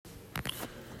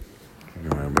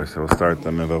Okay, so we'll start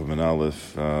the Mevav Ben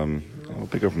Aleph. We'll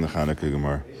pick up from the Chanukah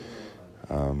Gemara.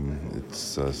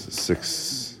 It's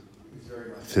 6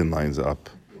 thin lines up.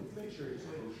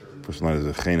 First line is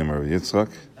a Chenim or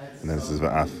Yitzchak, and then it says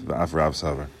Va'af Rav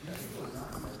Savar.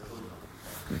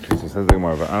 Okay, so it says the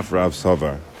Gemara Va'af Rav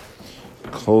Savar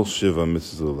Kol Shiva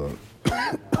Mitzvah.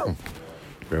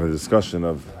 We're having a discussion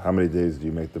of how many days do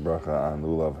you make the bracha on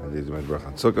Lulav, how many days do you make the bracha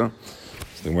on Sukkah.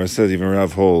 So the Gemara says even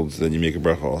Rav holds that you make a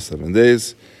bracha all 7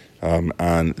 days on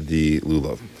the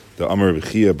Lulav. The Amar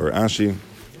B'chia Bar Ashi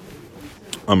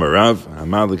Amar Rav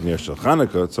Hamadlik Ner Shel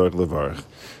Chanukah Tzarich Levarich.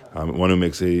 One who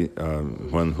makes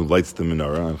one who lights the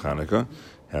menorah on Chanukah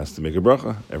has to make a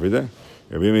bracha every day.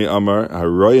 Rabbi Meir Amar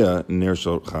Haroya Ner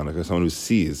Shel Chanukah, someone who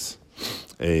sees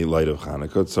a light of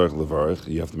Chanukah Tzarich Levarich,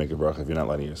 you have to make a bracha if you're not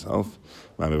lighting yourself.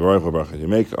 You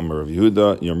make Amar Rav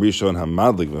Yehuda Yom Rishon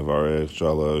Hamadlik Mevarich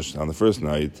Shalosh. On the first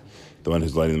night, the one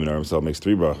who's lighting the menorah himself makes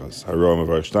 3 brachas. Haroya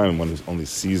Mevarich Shtayim, one who only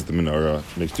sees the menorah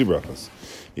makes 2 brachas.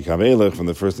 Yikam from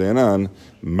the first day on,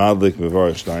 Madlik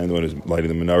Mevarich Shtayim, the one who's lighting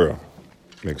the menorah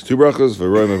makes 2 brachas.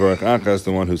 V'roy Mevarich Achas,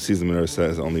 the one who sees the menorah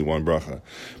says only 1 bracha.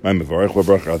 My Mevarich, what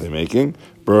bracha are they making?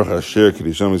 Bracha Sher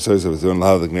Kedishon Mitzvah Zon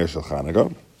Lahavik Ner Shel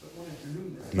Chanukah.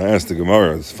 And I asked the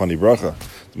Gemara, it's a funny bracha.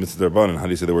 It's Mitzvah Darbanan. How do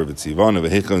you say the word V'tzivanu?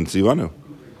 V'hecha and Tzivanu.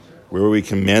 Where were we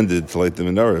commanded to light the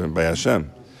menorah? By Hashem.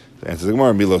 The answer to the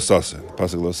Gemara, Milo Sasa. The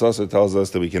pasuk Lo Sasa tells us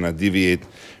that we cannot deviate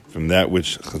from that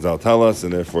which Chazal tell us,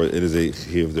 and therefore it is a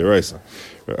Chiyuv Deraisa.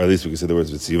 Or at least we can say the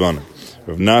words V'tzivanu.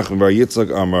 Rav Nachman Bar Yitzchak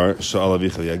Amar Sha'al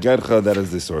Avicha Yagercha. That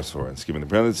is the source for it. Skipping the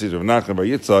parentheses. Rav Nachman Bar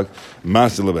Yitzchak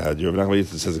Masil Lebehad. Rav Nachman Bar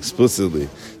Yitzchak says explicitly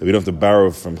that we don't have to borrow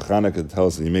from Chanukah to tell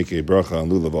us that you make a bracha on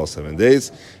Lulav all 7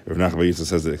 days. Rav Nachman Bar Yitzchak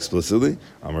says it explicitly.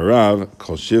 Amar Rav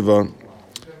Kol Shiva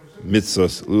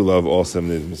Mitzvahs Lulav all 7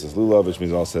 days. Mitzvahs Lulav, which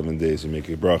means all 7 days you make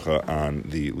a bracha on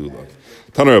the Lulav.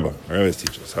 Tana Rabban, our rabbis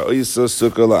teach us. Ha'isa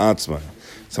sukkah la'atzmai.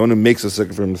 Someone who makes a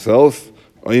sukkah for himself.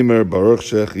 Oimer Baruch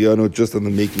Shechianu, just on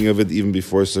the making of it, even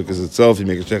before sukkah itself, you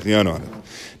make a Shechianu on it.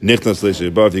 Nichnas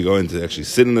le'sheibav, if you go in to actually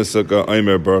sit in the sukkah,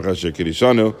 Oimer Baruch Asher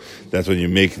Kiddushanu, that's when you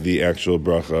make the actual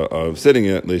bracha of sitting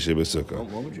in it, le'shei b'sukkah.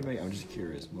 What would you make? I'm just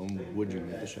curious. When would you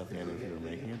make the Shechianu if you were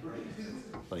making it?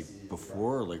 Like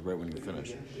before, or like right when you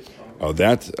finish? Oh,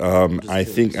 that I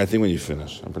think when you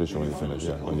finish. I'm pretty sure when you finish.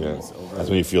 Yeah, that's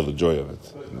when you feel the joy of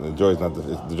it. The joy is not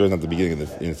the beginning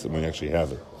of it's when you actually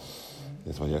have it.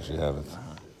 It's when you actually have it.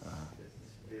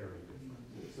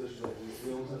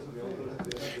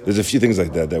 There's a few things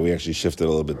like that we actually shifted a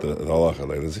little bit the halacha.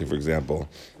 Like let's say, for example,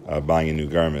 buying a new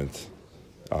garment.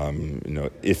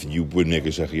 If you would make a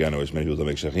shechianu, which many people don't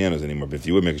make shechianus anymore, but if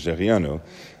you would make a shechianu,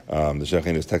 the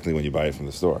shechianu is technically when you buy it from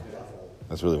the store.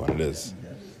 That's really what it is.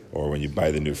 Or when you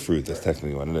buy the new fruit, that's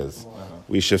technically what it is.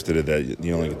 We shifted it that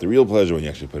you only get the real pleasure when you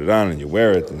actually put it on and you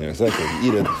wear it and you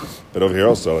eat it. But over here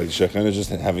also, like shechianu is just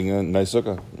having a nice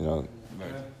sukkah.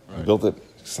 You built it.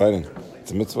 It's exciting.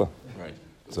 It's a mitzvah. Right.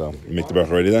 So you make the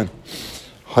bracha already then.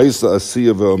 Haisa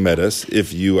asiya ve'omedes,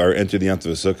 if you are entered the yant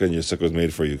of a sukkah and your sukkah was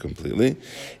made for you completely.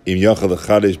 Im yachal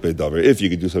lechadesh be'davar, if you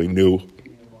could do something new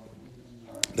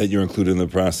that you're included in the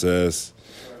process,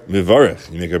 mivarech,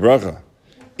 you make a bracha.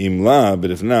 Im la,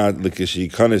 but if not, l'kishi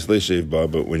kanes le'shev ba,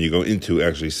 but when you go into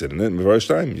actually sit in it, mivarech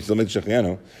time, you still make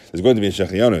shechianu. There's going to be a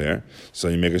shechianu here, so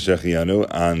you make a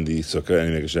shechianu on the sukkah, and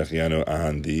you make a shechianu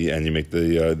and you make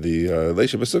the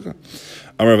le'shev b'sukkah.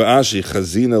 Amar Rav Ashi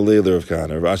Chazina Leiler of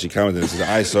Kahana. Rav Ashi commented and says,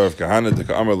 I saw of Kahana the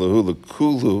Amar Lahu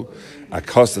Lekulu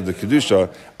Akasta the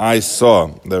Kedusha. I saw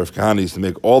that Rav Kahana used to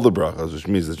make all the brachas, which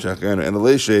means the shechianu and the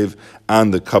leishev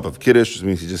on the cup of kiddush, which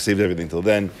means he just saved everything till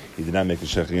then. He did not make the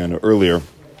shechianu earlier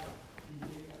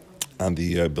on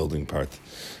the building part.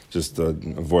 Just a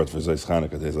vort for Zayis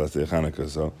Chanukah, today's last day of Chanukah.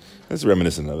 So that's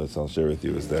reminiscent of it. So I'll share with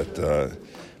you is that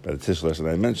by the Tishlesh that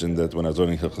I mentioned that when I was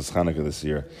learning Hilchos Chanukah this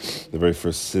year, the very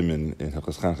first siman in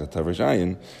Hilchos Chanukah, Tavrish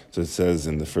Ayin, so it says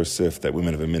in the first sif that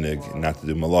women have a minig not to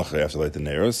do malacha after light the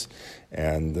neiros,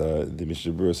 and the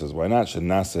Mishnah Berurah says, why not?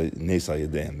 Shenasa Nesa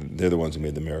Yadayim. They're the ones who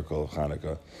made the miracle of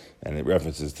Chanukah. And it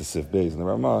references to Sif Beis and the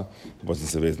Ramah. It wasn't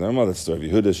Sif Beis and the Ramah, that's the story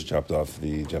of Yehuda. She chopped off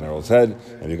the general's head,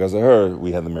 and because of her,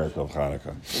 we had the miracle of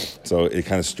Chanukah. So it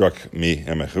kind of struck me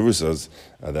and my chavusas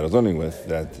that I was learning with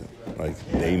that, like,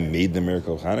 they made the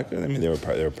miracle of Chanukah. I mean, they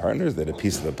were partners, they had a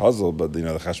piece of the puzzle, but the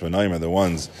Chashmonaim are the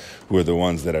ones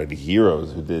that are the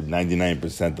heroes who did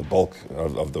 99% the bulk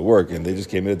of the work, and they just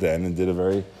came in at the end and did a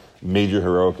very major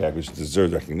heroic act which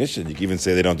deserves recognition. You can even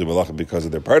say they don't do malacha because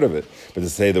of they're part of it, but to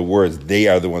say the words, they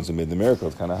are the ones who made the miracle,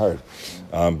 is kind of hard.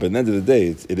 But at the end of the day,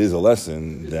 it is a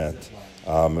lesson that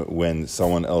when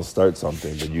someone else starts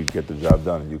something, but you get the job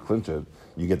done and you clinch it,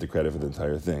 you get the credit for the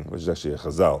entire thing, which is actually a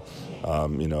chazal.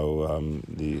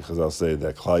 The chazal say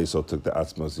that Klal Yisrael took the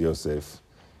Atzmos Yosef,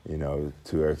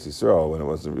 to Eretz Yisrael when it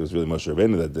was really Moshe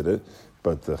Rabbeinu that did it.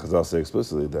 But the chazal say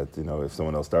explicitly that if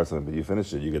someone else starts something but you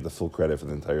finish it, you get the full credit for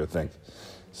the entire thing.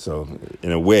 So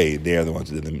in a way, they are the ones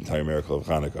who did the entire miracle of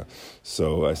Hanukkah.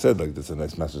 So I said, that's a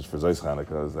nice message for Zeis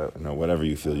Hanukkah, is that whatever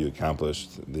you feel you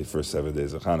accomplished the first 7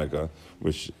 days of Hanukkah,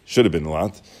 which should have been a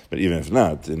lot, but even if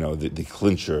not, the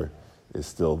clincher is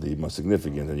still the most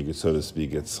significant, and you could, so to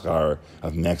speak, get schar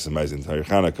of maximizing the entire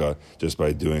Hanukkah just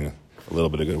by doing a little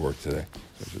bit of good work today.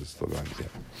 Still going, yeah.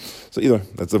 So either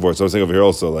that's the word. So I was saying over here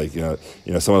also, someone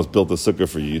else built a sukkah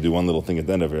for you. You do one little thing at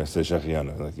the end of it. Say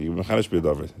Shechianu.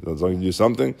 As long as you do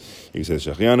something, you can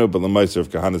say Shechianu. But Lamaiser of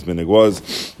Kahanas minig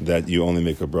was that you only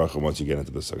make a bracha once you get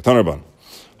into the sukkah. Tanarban.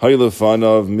 Hayilufan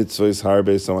of mitzvahs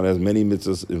harbe. Someone has many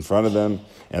mitzvahs in front of them,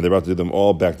 and they're about to do them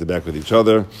all back to back with each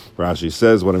other. Rashi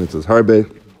says, "What are mitzvahs harbe?"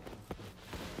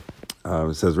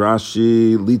 It says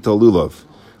Rashi lito lulav.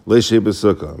 Leishe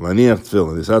b'sukkah, laniach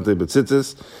tefillin, isate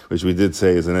b'tzitzis, which we did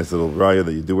say is a nice little raya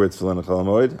that you do wear tefillin in Chol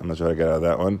HaMoed. I'm not sure how to get out of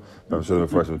that one, but I'm sure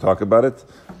the Mepharshim will talk about it.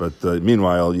 But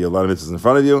meanwhile, you have a lot of mitzvahs in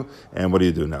front of you, and what do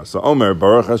you do now? So, Omer,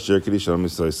 Baruch Asher Kedishon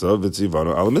Mitzvah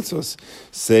V'tzivanu Ala Mitzvahs.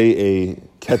 Say a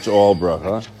catch-all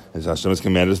bracha, as Hashem has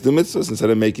commanded us to do mitzvahs, instead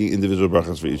of making individual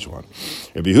brachas for each one.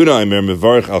 Rabbi Yehuda, Omer,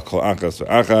 Mevarich Al Kol Achas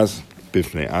V'Achas,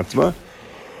 Bifnei Atzma.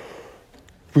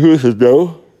 Yehuda says,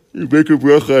 no. You make a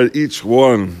bracha on each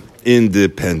one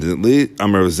independently.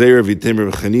 Amar Zeir v'Temer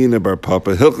v'Chanina bar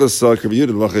Papa Hilchas Sak Rabbi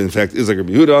Yehuda. Lacha, in fact, is like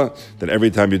Rabbi Yehuda, that every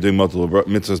time you're doing multiple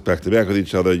mitzvahs back to back with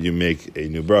each other, you make a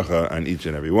new bracha on each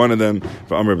and every one of them.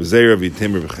 For Amar Zeir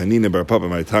v'Temer v'Chanina bar Papa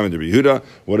my time to Rabbi Yehuda.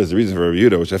 What is the reason for Rabbi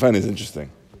Yehuda? Which I find is interesting.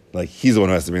 He's the one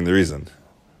who has to bring the reason.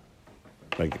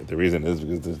 The reason is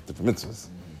because there's different mitzvahs.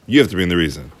 You have to bring the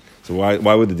reason. So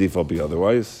why would the default be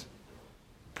otherwise?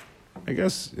 I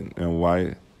guess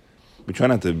why. We try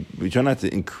not to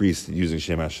increase using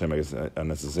Shem Hashem, I guess,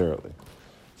 unnecessarily.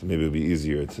 So maybe it would be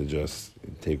easier to just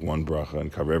take one bracha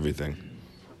and cover everything.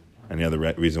 Any other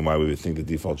reason why we would think the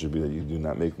default should be that you do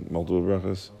not make multiple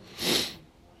brachas?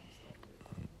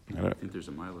 I think there's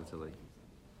a mila to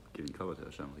giving kavod to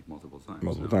Hashem multiple times.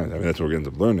 Multiple times. I mean, that's what we're going to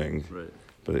end up learning. Right.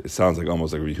 But it sounds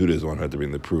almost like Rabbi Yehuda is the one who had to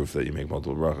bring the proof that you make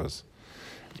multiple brachas.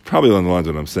 Probably along the lines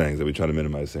of what I'm saying, that we try to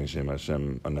minimize saying Shem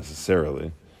Hashem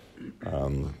unnecessarily.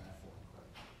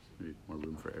 Maybe more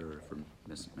room for error from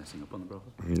messing up on the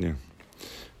bracha. Yeah.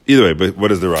 Either way, but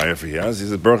what is the raya for here? He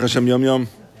says, Baruch Hashem Yom Yom.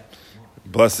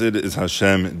 Blessed is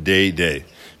Hashem day day.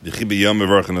 You only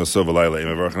bless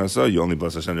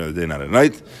Hashem during the day, not at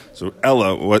night. So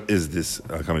Ella, what is this?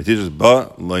 Coming teachers,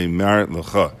 Ba loymar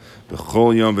lecha.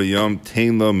 B'chol yom v'yom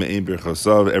tein lo me'im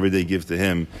birchosav. Every day give to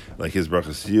him like his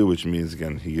brachas to you, which means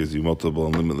again he gives you multiple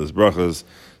and limitless brachas.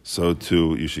 So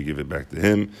too, you should give it back to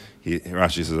him.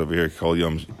 Rashi says over here, Kol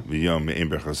Yom V'Yom Me'im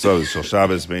Berchosov, Shal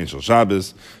Shabbos Me'in Shal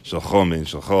Shabbos, Shal Chol Me'in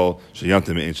Shal Chol, Shal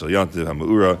Yantiv Me'in Shal Yantiv,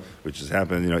 HaMa'ura, which has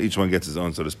happened. Each one gets his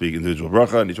own, so to speak, individual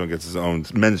bracha, and each one gets his own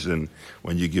mention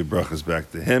when you give brachas back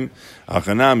to him.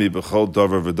 Hachanami B'chol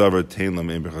Dover V'Dover Tein Lo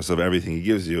Me'im Berchosov. Everything he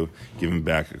gives you, give him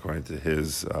back according to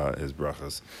his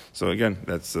brachas. So again,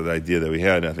 that's the idea that we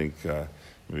had. I think.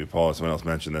 Maybe Paul or someone else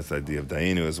mentioned that's the idea of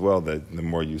Dayenu as well, that the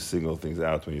more you single things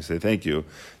out when you say thank you,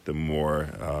 the more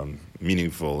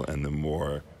meaningful and the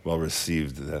more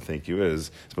well-received that thank you is,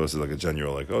 as opposed to a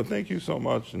general, oh, thank you so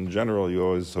much. In general, you're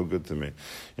always so good to me.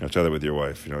 Try that with your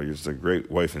wife. You're just a great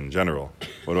wife in general.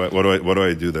 What do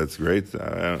I do that's great?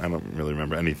 I don't really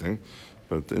remember anything.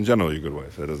 But in general, you're a good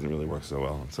wife. That doesn't really work so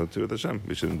well. And so too with Hashem,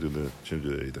 we shouldn't do that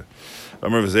either.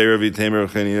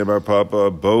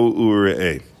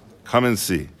 Come and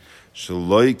see. This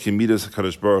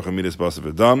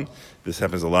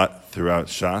happens a lot throughout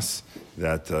Shas,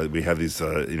 that we have these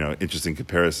interesting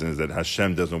comparisons that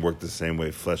Hashem doesn't work the same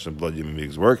way flesh and blood human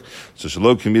beings work. So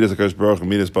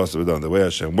the way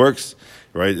Hashem works,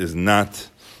 right, is not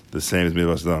the same as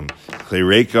Midas Basar. Klei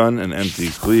Reikon, an empty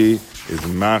kli, is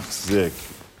machzik,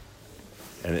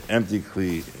 and an empty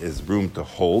kli is room to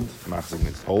hold. Machzik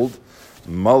means hold.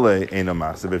 Male eino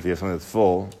machzik. If you have something that's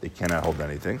full, it cannot hold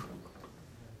anything.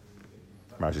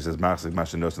 Rashi says, "Machzik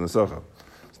mashinos in the socha."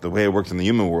 So the way it works in the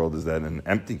human world is that an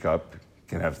empty cup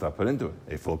can have stuff put into it.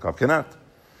 A full cup cannot.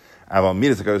 Aval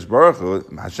midas HaKadosh Baruch Hu,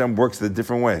 Hashem works a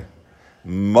different way.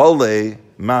 Male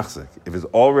machzik. If it's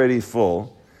already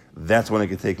full, that's when it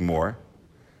can take more.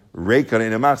 Reikon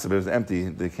in a machzik, if it's empty,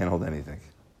 they can't hold anything.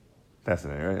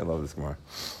 Fascinating, right? I love this Gemara.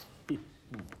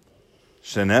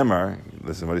 Shenemar,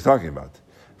 listen to what he's talking about.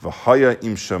 V'haya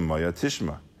im shamoya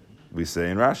tishma. We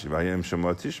say in Rashi, v'haya im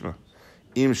shamoya tishma.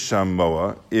 Im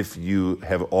shamoa, if you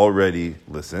have already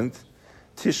listened,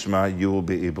 Tishma, you will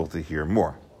be able to hear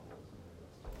more.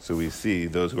 So we see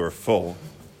those who are full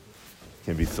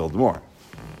can be filled more.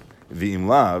 V'im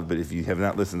lav, but if you have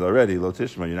not listened already, lo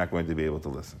tishma, you're not going to be able to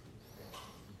listen.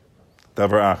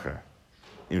 Davar acher.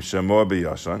 Im shamoa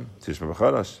b'yashan, tishma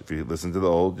b'chadash. If you listen to the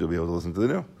old, you'll be able to listen to the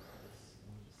new.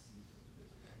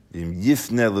 Im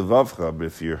yifne levavcha, but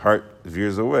if your heart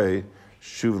veers away,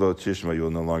 shuv lo tishma, you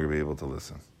will no longer be able to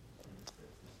listen.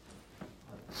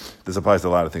 This applies to a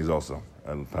lot of things also.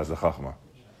 It applies to chachma.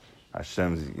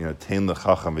 Hashem's, tein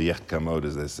lechacham v'yech kamod,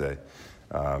 as they say.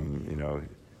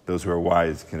 Those who are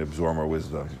wise can absorb more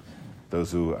wisdom.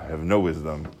 Those who have no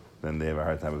wisdom, then they have a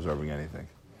hard time absorbing anything.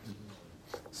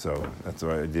 So that's the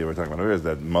idea we're talking about here, is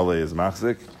that Malay is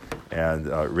machzik and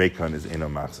Reikon is eno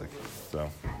machzik. So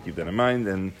keep that in mind.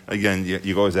 And again,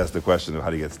 you always ask the question of how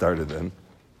to get started then.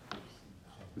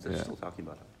 Is that still talking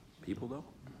about people, though?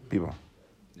 People.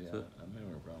 Yeah, I'm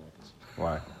having a problem with this.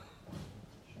 Why?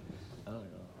 I don't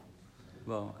know.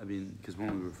 Well, I mean, because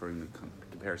when we were referring to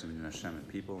comparison between Hashem and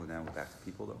people, and now we're back to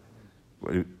people, though.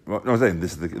 Well, no, I'm saying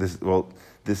this is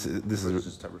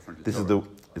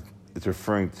it's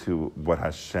referring to what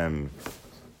Hashem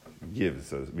gives.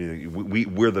 So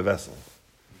we're the vessel.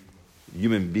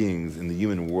 Human beings in the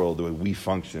human world, the way we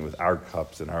function with our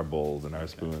cups and our bowls and our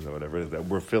spoons or whatever it is that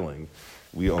we're filling,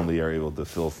 we only are able to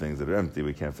fill things that are empty.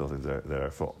 We can't fill things that are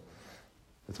full.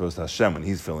 It's supposed to Hashem, when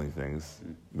He's filling things,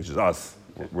 which is us,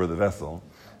 we're the vessel,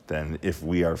 then if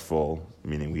we are full,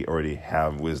 meaning we already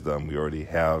have wisdom, we already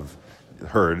have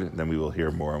heard, then we will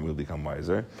hear more and we'll become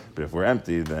wiser. But if we're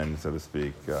empty, then, so to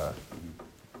speak,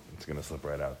 it's going to slip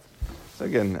right out. So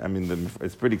again, I mean,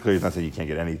 it's pretty clear. It's not saying you can't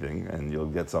get anything, and you'll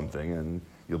get something, and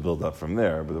you'll build up from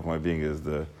there. But the point being is,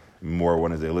 the more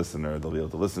one is a listener, they'll be able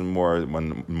to listen more.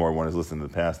 When more one is listening to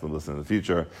the past, they'll listen to the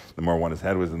future. The more one has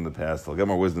had wisdom in the past, they'll get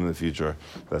more wisdom in the future.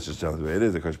 That's just generally the way it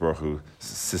is. The Kosh Baruch Hu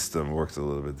system works a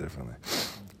little bit differently.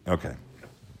 Okay.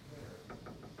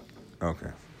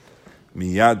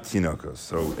 Miyad Tinokos.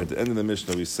 So at the end of the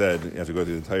Mishnah, we said you have to go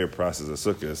through the entire process of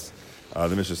Sukkot.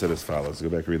 The Mishnah said as follows. Go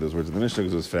back and read those words of the Mishnah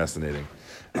because it was fascinating.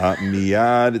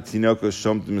 Miyad Tinokos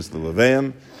Shomtim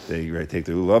Misleveim. They take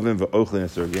their lulavim v'ochlin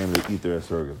esorgim. They eat their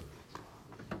esorgim.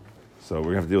 So we're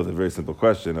going to have to deal with a very simple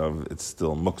question of it's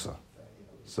still muksa.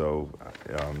 So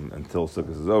until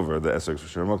Sukkot is over, the esorg is for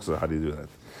sure muksa. How do you do that?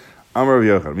 Amar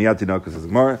Rav Yochanan. Miyad Tinokos is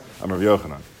Gemara. Amar Rav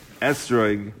Yochanan.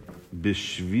 Esrog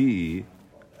b'shvi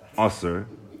Aser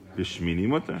b'shmini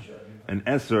mutter. An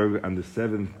esrog on the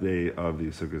seventh day of the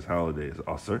Sukkot holiday is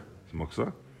aser, it's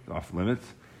muksa, off limits.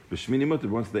 B'shmini mutter,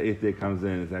 once the eighth day comes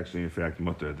in, it's actually in fact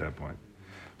mutter at that point.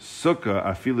 Sukkah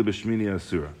afilu b'shmini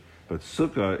asura, but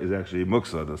sukkah is actually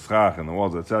muksa, the schach and the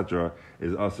walls, etc.,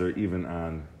 is aser even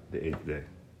on the eighth day.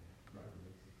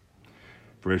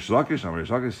 For Rish Lakish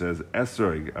says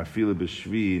esrog afilu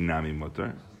b'shvi nami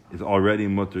mutter is already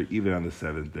mutter even on the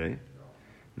seventh day.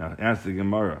 Now, ask the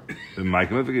Gemara,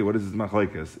 what is this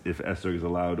machlekes if esrog is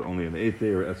allowed only on the eighth day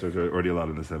or esrog is already allowed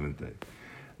on the seventh day?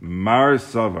 Mar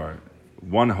Savar,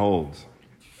 one holds,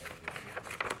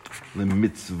 the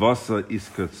mitzvasa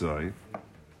iskatzai,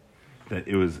 that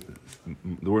it was,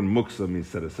 the word muksa means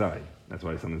set aside. That's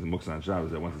why something's muksa on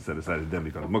Shabbos, that once it's set aside, it then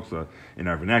becomes muksa in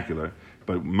our vernacular.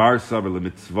 But Mar Savar, the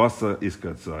mitzvasa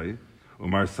iskatzai, or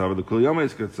Mar Savar, the kul yama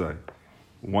iskatzai.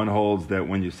 One holds that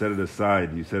when you set it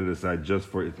aside just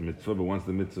for its mitzvah, but once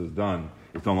the mitzvah is done,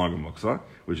 it's no longer muksa,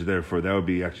 which therefore that would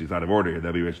be actually it's out of order here. That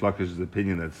would be Rish Lakish's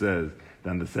opinion that says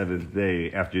that on the seventh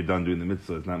day, after you're done doing the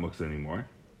mitzvah, it's not muksa anymore,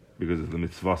 because it's the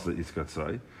mitzvah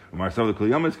iskatzai. Marsav the Kol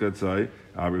iskatzai,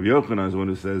 Rabbi Yochanan is the one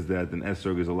who says that an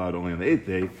esrog is allowed only on the eighth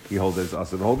day. He holds that it's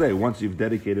also the whole day. Once you've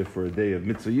dedicated for a day of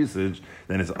mitzvah usage,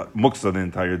 then it's muksa the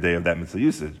entire day of that mitzvah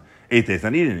usage. 8 days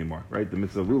not needed anymore, right? The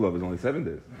mitzvah of lulav is only 7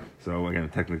 days. So again,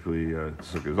 technically,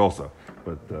 sukkah is also.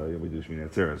 But we do Shmini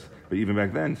Atzeres. But even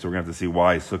back then, so we're going to have to see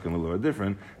why sukkah and lulav are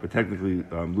different. But technically,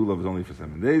 lulav is only for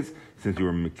 7 days. Since you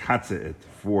were mikatze it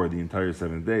for the entire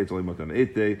 7th day, it's only mutter on the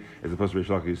 8th day. As opposed to Rish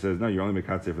Lakish, who says, no, you're only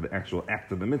mikatze for the actual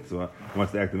act of the mitzvah.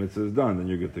 Once the act of the mitzvah is done, then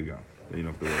you're good to go. Then you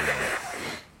don't have to worry about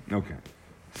it. Okay.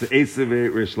 So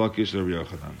Eiseve Rish Lakish and Rabbi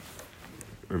Yochanan.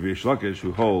 Rabbi Rish Lakish,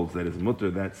 who holds that it's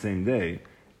mutter that same day,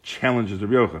 challenges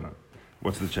Rabbi Yochanan.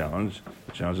 What's the challenge?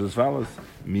 The challenge is as follows: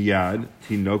 Miyad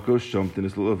tinoko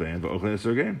shomtinis l'lovein v'ochen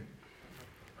esrogim,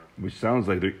 which sounds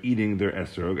like they're eating their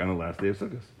esrog on the last day of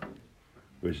Sukkot,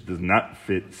 which does not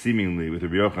fit seemingly with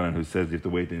Rabbi Yochanan, who says you have to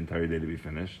wait the entire day to be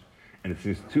finished, and it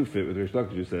seems to fit with Rish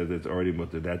Lakish, who says that it's already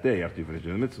mutter that day after you finish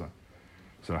doing the mitzvah.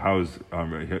 So how is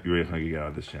Rabbi Yochanan going to get out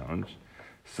of this challenge?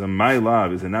 So my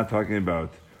love is not talking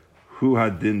about who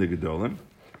had din the gedolim,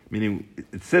 meaning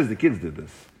it says the kids did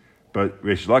this. But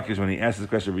Reish Lakish, when he asked this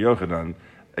question of Yochanan,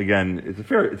 again, it's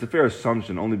a fair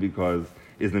assumption only because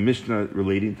is the Mishnah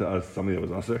relating to us something that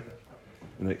was usher?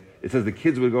 And it says the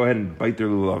kids would go ahead and bite their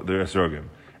esrogim.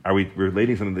 Are we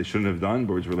relating something they shouldn't have done,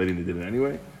 but we're just relating they did it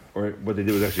anyway? Or what they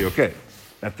did was actually okay?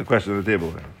 That's the question on the table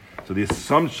here. So the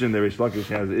assumption that Reish Lakish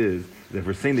has is that if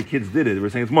we're saying the kids did it, we're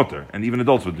saying it's mutter, and even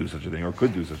adults would do such a thing, or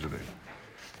could do such a thing.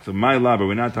 So my laba,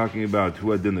 we're not talking about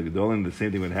who had done the gedolim, the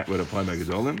same thing would apply by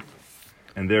gedolim,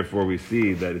 and therefore we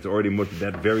see that it's already mutter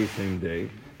that very same day,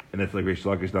 and that's like Reish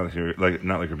Lakish,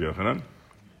 not like Rabbi Yochanan.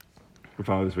 We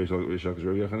follow this Reish Lakish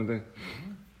Rabbi Yochanan thing?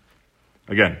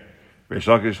 Again, Reish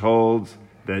Lakish holds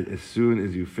that as soon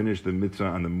as you finish the mitzvah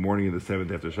on the morning of the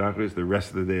seventh after Shachris, the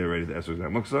rest of the day already the Esrog Zak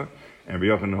Muksa, and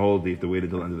Rabbi Yochanan holds that you have to wait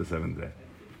until the end of the seventh day.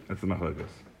 That's the machlokes.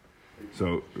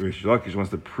 So Reish Lakish wants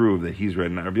to prove that he's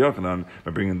right, not Rabbi Yochanan,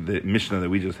 by bringing the Mishnah that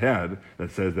we just had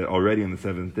that says that already on the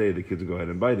seventh day the kids will go ahead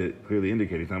and bite it, clearly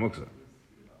indicating it's not Muksa.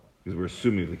 Because we're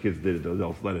assuming if the kids did it, the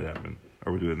adults let it happen,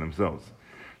 or would do it themselves.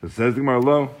 So it says the Gemara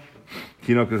Lo,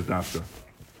 Tinokos Dafka.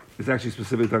 It's actually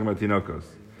specifically talking about Tinokos,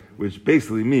 which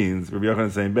basically means, Rabbi Yochanan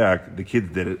is saying back, the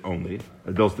kids did it only,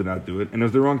 adults did not do it, and it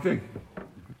was the wrong thing.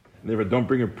 Therefore, don't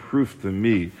bring a proof to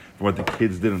me for what the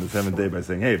kids did on the seventh day by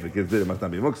saying, hey, if the kids did it, it must not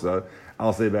be Muksa.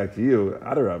 I'll say back to you,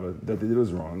 Adarabba, that they did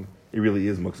was wrong. It really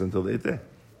is Muksa until the eighth day.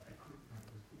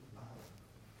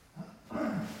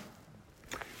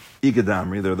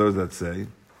 Ikadamri, there are those that say,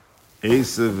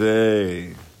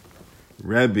 Esavei,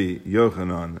 Rabbi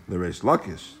Yochanan, the Reish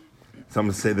Lakish.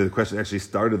 Some say that the question actually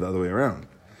started the other way around.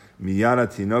 Miyara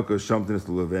Tinoko Shamtinis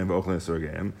Lulaveim V'Ochlin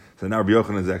Esorgeim. So now Rabbi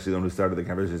Yochanan is actually the one who started the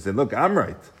conversation and said, look, I'm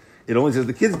right. It only says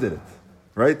the kids did it.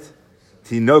 Right?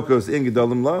 Tinokos in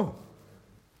Gedolim Lo.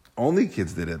 Only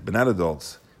kids did it, but not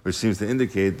adults. Which seems to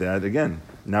indicate that, again,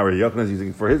 now Rabbi Yochanan is using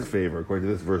it for his favor, according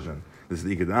to this version. This is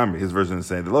the Ikad Amri. His version is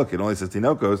saying that, look, it only says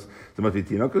Tinokos, so it must be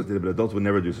Tinokos did it, but adults would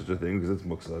never do such a thing because it's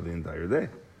Muksa the entire day.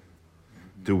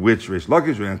 To which Reish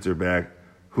Lakish would answer back,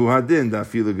 Hu hadin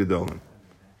dafilu gedolim.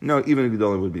 No, even a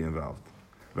gedolim would be involved.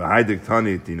 V'haidik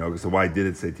tani tinokos. So why did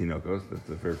it say tinokos? That's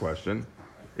a fair question.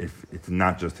 If it's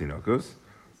not just tinokos,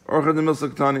 orcha de milsa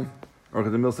ktani.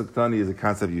 Orcha de milsa ktani is a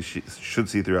concept you should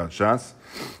see throughout Shas.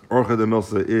 Orcha de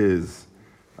milsa is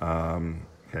okay.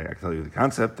 I can tell you the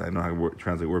concept. I know how to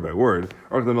translate word by word.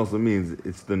 Orcha de milsa means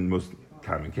it's the most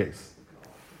common case.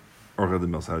 Orcha de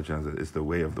milsa, how to translate it? It's the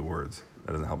way of the words.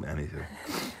 That doesn't help me anything.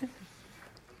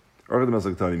 Orcha de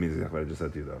milsa ktani means exactly what I just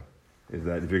said to you, though. Is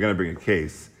that if you're going to bring a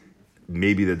case,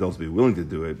 maybe the adults will be willing to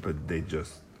do it, but they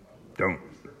just don't.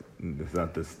 It's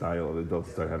not the style of adults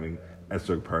to start having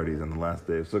esrog parties on the last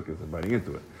day of Sukkot and biting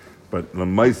into it. But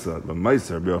Lamaisa,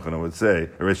 Rabbi Yochanan would say,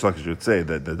 or Reish Lakish would say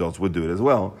that the adults would do it as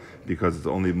well, because it's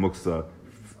only muksa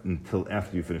until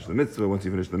after you finish the mitzvah. Once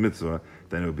you finish the mitzvah,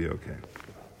 then it would be okay.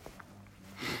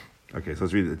 Okay, so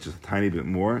let's read it just a tiny bit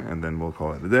more, and then we'll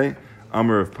call it a day.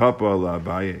 Amar of Papa la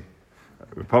Abaye.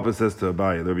 Papa says to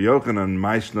Abaye, Rabbi Yochanan,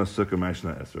 Maishna Sukkah,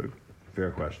 Maishna Esrog.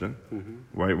 Fair question. Mm-hmm.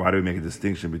 Why do we make a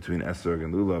distinction between Esrog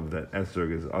and Lulav, that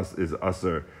Esrog is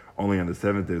Asr only on the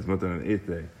seventh day, it's Mutter on the eighth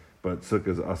day, but Sukkah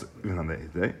is Asr even on the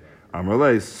eighth day?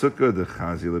 Amarle, Sukkah de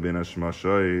Chazi lebin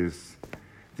Hashmashois,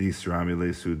 Disrami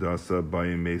le Sudasa,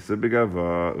 Bayim Mesa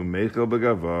begava, Umechel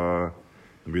begava.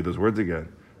 Read those words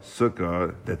again.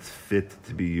 Sukkah that's fit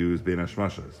to be used bein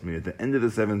Hashmashos, meaning at the end of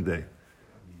the seventh day,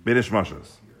 bein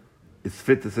Hashmashos. It's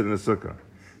fit to sit in a sukkah.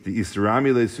 The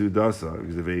Isrami le Sudasa,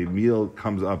 because if a meal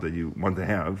comes up that you want to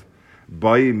have,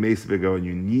 Bayi Mesa begava, and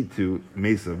you need to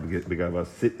Mesa begava,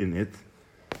 sit in it,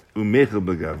 Umechel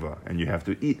begava, and you have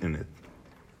to eat in it.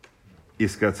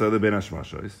 Iskatza le ben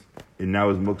Hashmashos, it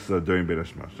now is muksa during ben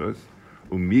Hashmashos.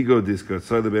 Umigo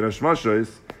diskatza le ben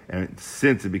Hashmashos, and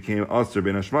since it became Asr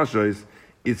ben Hashmashos,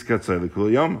 it's katzai le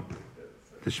kul yom.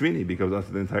 Tishmini becomes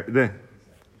Asr the entire day.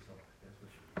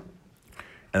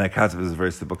 And that concept is a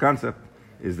very simple concept,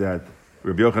 is that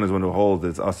Rabbi Yochanan is one who holds that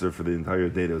it's Asr for the entire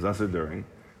day that it was Asr during.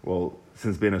 Well,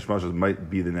 since Bein Hashmashos might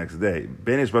be the next day,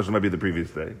 Bein Hashmashos might be the previous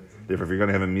day. Therefore, if you're going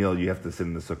to have a meal, you have to sit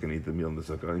in the sukkah and eat the meal in the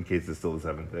sukkah, in case it's still the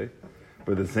seventh day.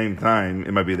 But at the same time,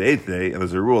 it might be the eighth day, and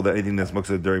there's a rule that anything that's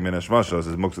muksa during Bein Hashmashos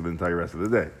is muksa the entire rest of the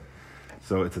day.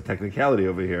 So it's a technicality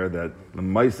over here that the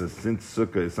Maisa, since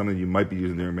sukkah is something you might be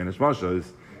using during Bein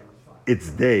Hashmashos, its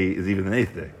day is even an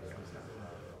eighth day.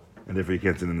 And therefore you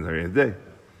can't sit in the entire day.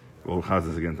 We'll chaz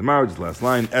this again tomorrow, just last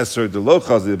line. Esrog de lo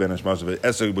chazi ben hashmashos.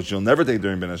 Esrog, which you'll never take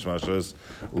during ben hashmashos,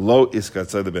 lo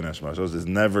iskatzai the ben hashmashos, is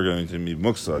never going to be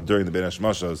muksa during the ben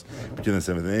hashmashos between the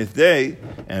seventh and eighth day,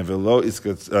 and velo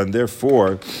iskatz, and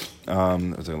therefore, I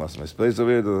lost my place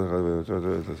over here.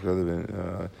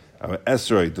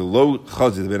 Esrei, the lo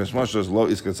chazi the ben hashmashos, lo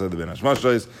iskatzai the ben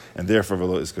hashmashos, and therefore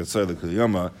lo iskatzai the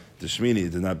kuliyama, the shmini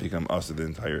did not become also the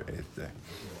entire 8th day.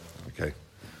 Okay.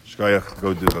 Shkayach,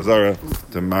 go do Chazara.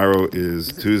 Tomorrow is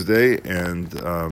Tuesday, and